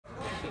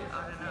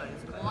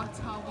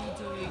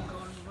doing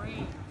on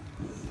rain?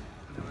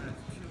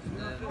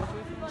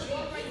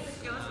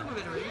 Yeah, let's talk a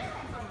bit of rain.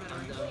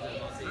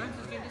 Alright,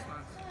 just game this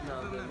month. No,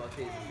 I'm doing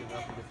Maltese. It's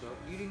up in this book.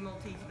 You doing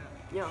Maltese now?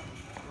 Yeah.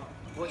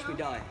 Watch me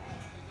die.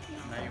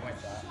 No, you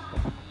won't die.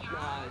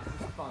 Nah, it's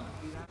just fun.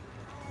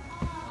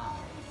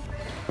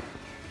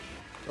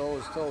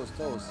 Toes, toes,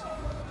 toes.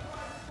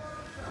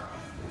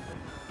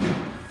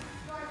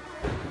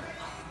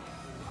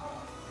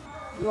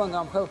 You want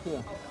some help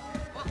here?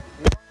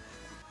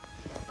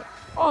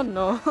 Oh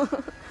no.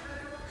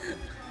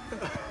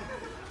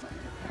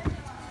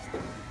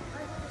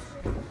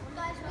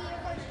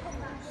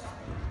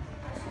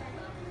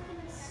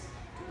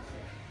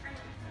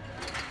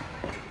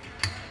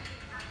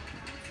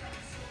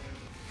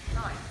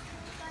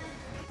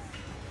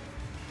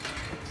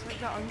 It's like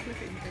that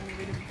unclicking thing we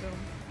did in film.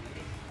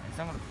 It's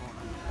not gonna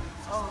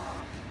fall.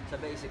 So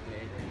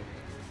basically,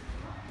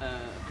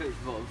 Coach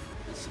Vov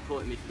was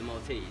supporting me for the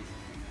Maltese,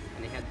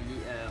 and he had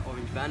the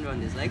orange band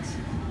around his legs.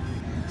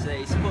 So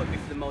he supported me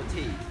for the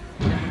Maltese.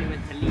 And then when he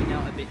went to lean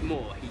out a bit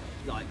more, he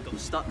like got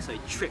stuck, so he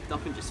tripped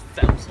up and just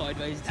fell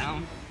sideways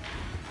down.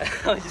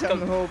 I just Down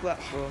the whole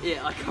platform.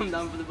 Yeah, I come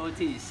down for the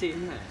Maltese,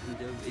 sitting there, and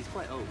he's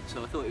quite old,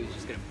 so I thought he was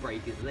just gonna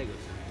break his leg or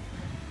something.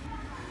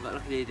 But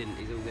luckily he didn't.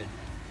 He's all good.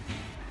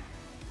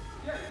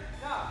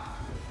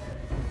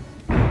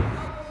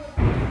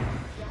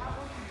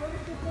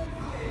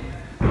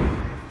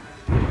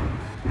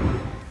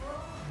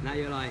 Now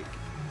you're like,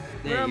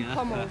 there We're you on go,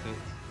 pommel. perfect.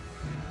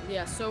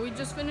 Yeah, so we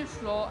just finished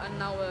floor and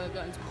now we're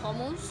going to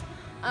pommels,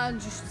 and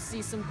you should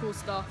see some cool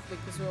stuff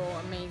because we're all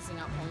amazing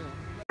at pommel.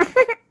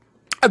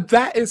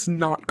 That is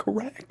not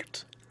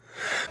correct.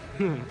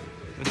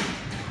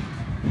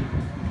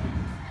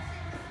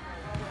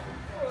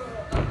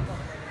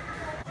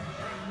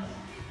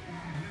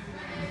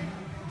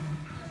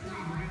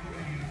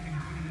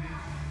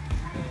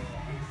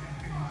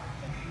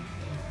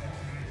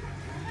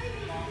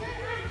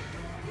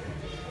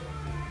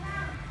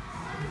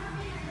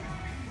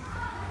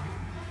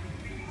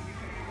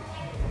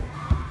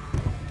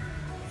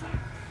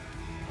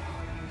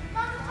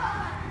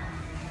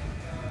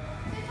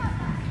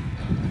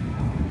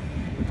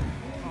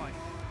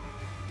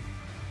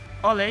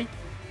 Ollie.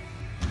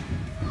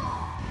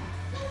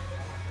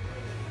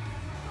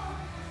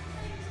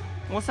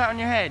 What's that on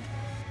your head?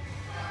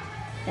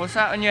 What's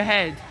that on your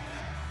head?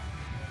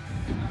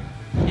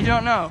 You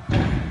don't know?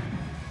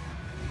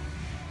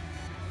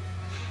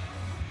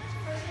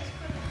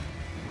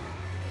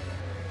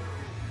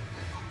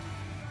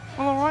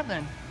 Well, alright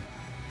then.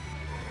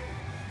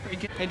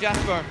 Pretty good. Hey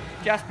Jasper,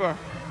 Jasper.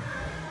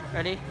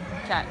 Ready?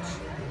 Catch.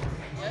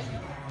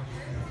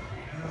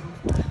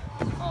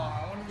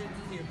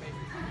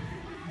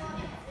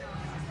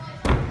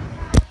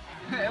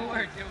 It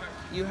worked, it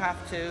worked. You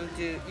have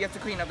to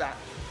clean up that.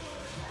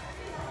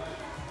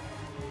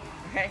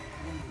 Okay?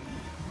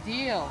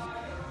 Deal.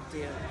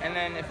 Deal. And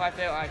then if I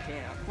fail, I clean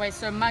it up. Wait,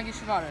 so Maggie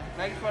Shivara.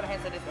 Make sure the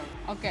hands are this way.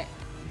 Okay.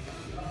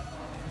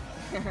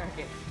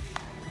 Okay.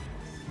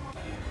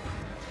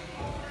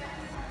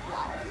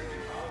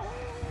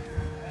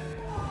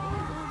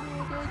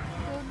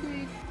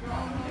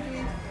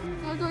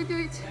 No, don't do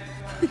it.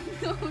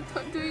 No,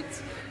 don't do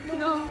it.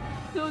 No,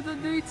 no,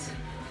 don't do it.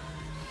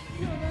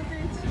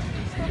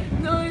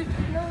 No, no,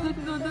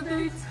 don't do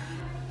it.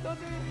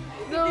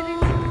 No,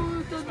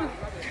 don't do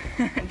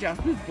it.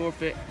 Jasper's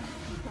forfeit.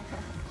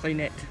 Clean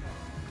it.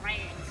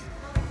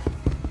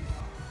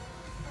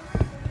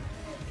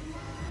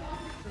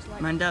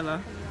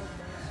 Mandela.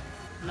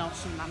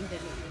 Nelson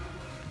Mandela.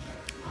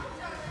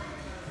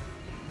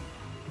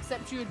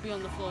 Except you would be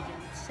on the floor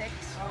doing 6.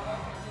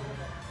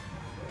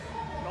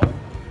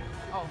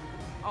 Oh,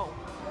 oh.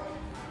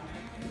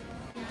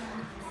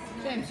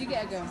 James, you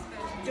get a go.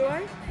 Do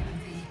I?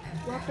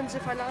 What happens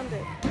if I land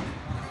it?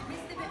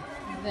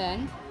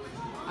 Then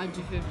I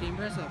do 15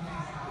 press ups.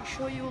 You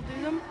sure you will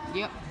do them?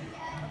 Yep.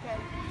 Okay.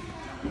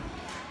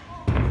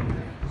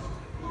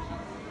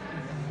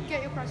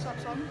 Get your press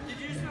ups on. Did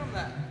you just film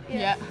that?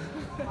 Yeah.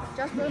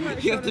 Jasper, I'm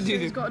You have to do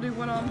He's got to do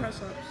 1 arm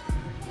press ups.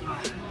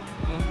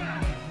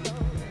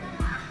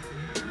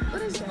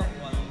 What is that?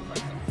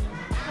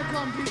 I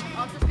can't do.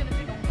 I'm just gonna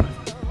do long press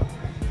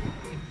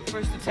ups.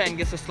 First to 10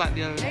 gets a slap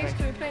the other way. Next,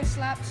 we're playing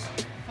slaps.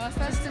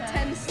 First to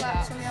 10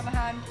 slaps on the other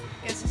hand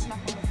gets a slap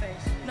on the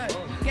face. No,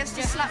 gets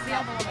to slap the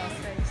other one on the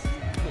face.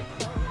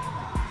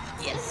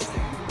 Yes.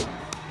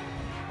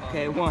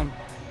 Okay, 1.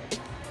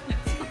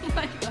 Oh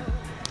my god.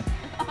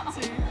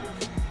 2.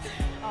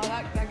 Oh,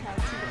 that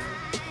counts.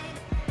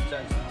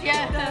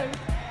 Yeah. No.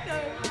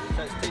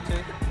 So it's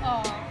 2-2.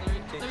 Oh.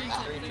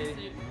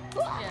 3-2.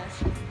 Yes.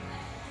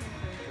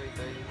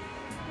 3-3.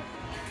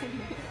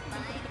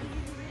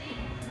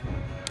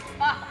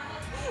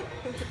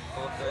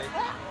 4-3.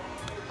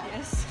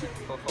 Yes.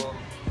 4-4.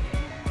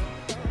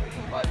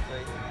 5-3.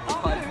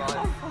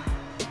 5-5.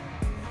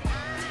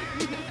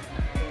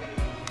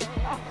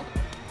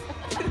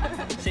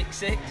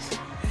 6-6.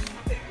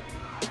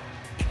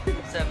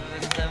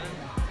 7-7.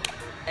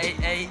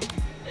 8-8.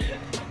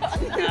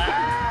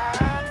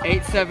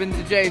 8-7. 7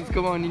 to James.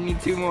 Come on, you need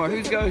 2 more.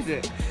 Whose go is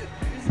it?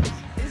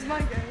 It's my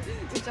go.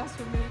 It's just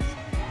for me.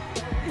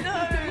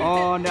 No.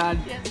 Oh, Dad.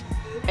 Yes.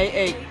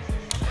 8-8.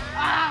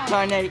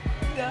 9-8.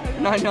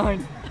 No.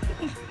 9-9.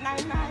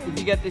 9-9. If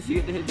you get this, you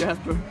get to hit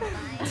Jasper.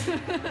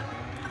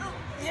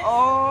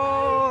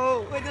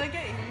 Oh! Wait, did I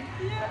get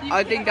you?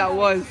 I think that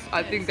was.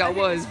 I think that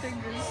was.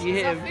 You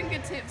hit Does our him.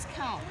 fingertips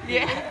count?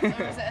 Yeah. Or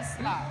is it a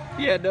slap?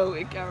 Yeah, no,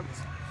 it counts.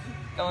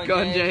 Go on,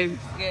 James.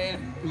 Get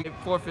him. You get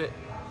forfeit.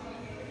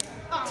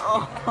 That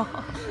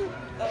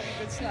was a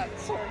good slap.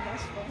 Sorry,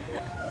 that's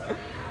fun.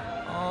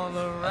 All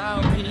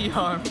around me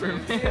are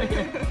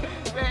familiar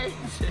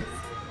faces.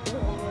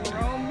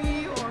 Around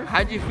me or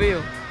How'd you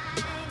feel?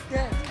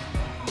 good?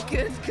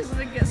 Good, because I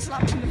didn't get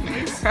slapped in the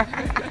face.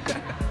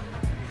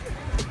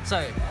 So,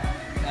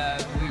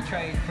 we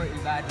trained pretty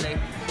badly.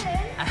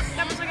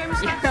 That was a game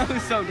of Yeah, slaps. that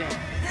was so good.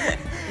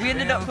 We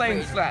ended up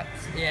playing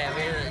slaps. Yeah,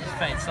 we ended up just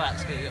playing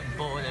slaps because we got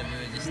bored and we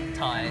were just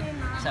tired.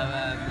 So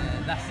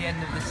that's the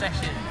end of the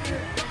session.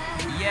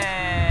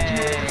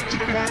 Yay!